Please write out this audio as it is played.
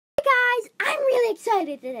really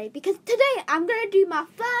excited today because today I'm going to do my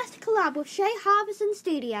first collab with Shay Harvison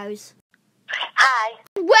Studios. Hi.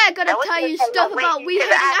 We're going to tell you stuff about We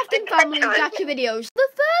Hating Acton Family Gotcha videos. The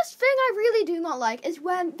first thing I really do not like is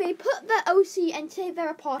when they put the OC and say they're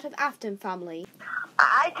a part of Acton Family.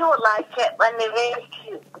 I don't like it when they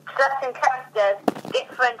make certain characters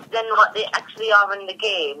different than what they actually are in the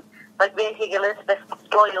game. Like making Elizabeth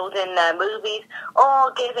spoiled in movies,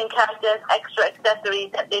 or giving characters extra accessories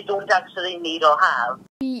that they don't actually need or have.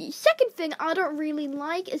 The second thing I don't really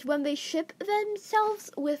like is when they ship themselves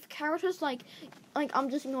with characters like I'm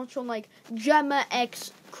just not sure, like Gemma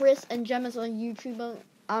X Chris, and Gemma's a YouTuber.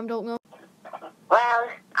 I don't know. Well,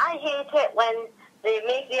 I hate it when they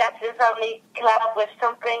make the Acton Family collab with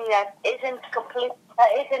something that isn't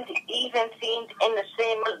even seen in the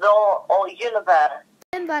same lore or universe.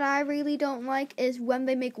 And that I really don't like is when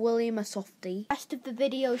they make William a softie. The rest of the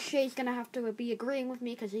video, Shay's gonna have to be agreeing with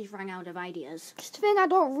me because he's run out of ideas. Next thing I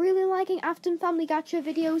don't really like in Acton Family Gotcha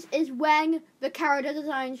videos is when the character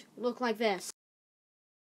designs look like this.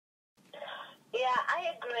 Yeah,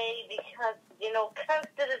 I agree because,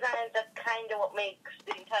 character designs are kind of what makes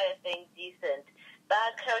the entire thing decent.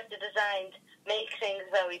 Bad character designs make things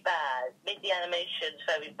very bad, make the animations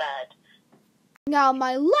very bad. Now,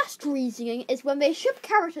 my last reasoning is when they ship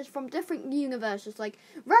characters from different universes, like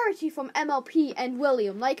Rarity from MLP and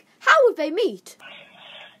William. Like, how would they meet?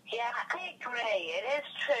 Yeah, I agree. It is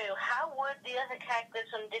true. How would the other characters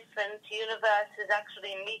from different universes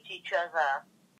actually meet each other?